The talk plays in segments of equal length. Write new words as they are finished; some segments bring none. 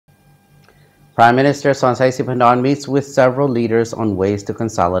Prime Minister Sonexay Siphandone meets with several leaders on ways to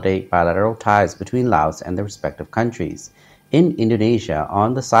consolidate bilateral ties between Laos and their respective countries in Indonesia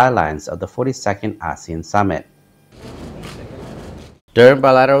on the sidelines of the 42nd ASEAN Summit. During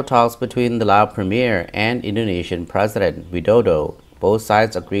bilateral talks between the Lao Premier and Indonesian President Widodo, both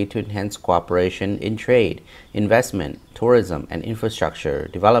sides agreed to enhance cooperation in trade, investment, tourism, and infrastructure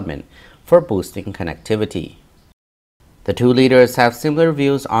development for boosting connectivity. The two leaders have similar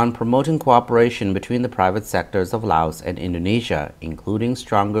views on promoting cooperation between the private sectors of Laos and Indonesia, including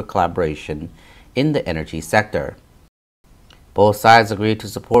stronger collaboration in the energy sector. Both sides agreed to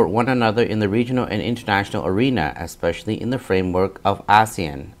support one another in the regional and international arena, especially in the framework of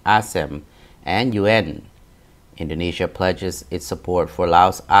ASEAN, ASEM, and UN. Indonesia pledges its support for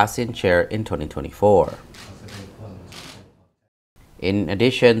Laos' ASEAN chair in 2024. In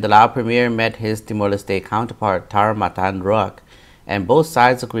addition, the Lao Premier met his Timor-Leste counterpart Tar Matan Ruak, and both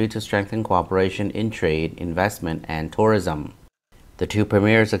sides agreed to strengthen cooperation in trade, investment, and tourism. The two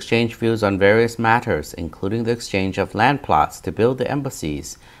premiers exchanged views on various matters, including the exchange of land plots to build the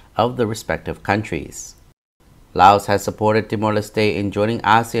embassies of the respective countries. Laos has supported Timor-Leste in joining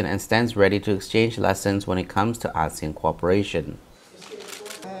ASEAN and stands ready to exchange lessons when it comes to ASEAN cooperation.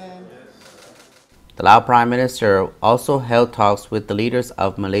 The Lao Prime Minister also held talks with the leaders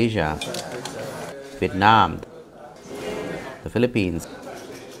of Malaysia, Vietnam, the Philippines,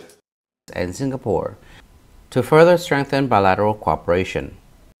 and Singapore to further strengthen bilateral cooperation.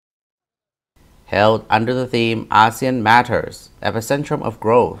 Held under the theme ASEAN Matters, Epicentrum of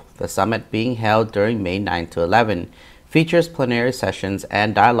Growth, the summit being held during May 9 to 11 features plenary sessions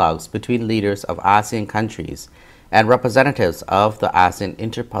and dialogues between leaders of ASEAN countries and representatives of the ASEAN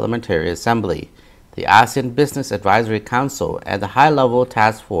Interparliamentary Assembly, the ASEAN Business Advisory Council, and the High-Level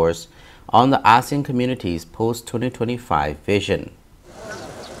Task Force on the ASEAN Community's post-2025 vision.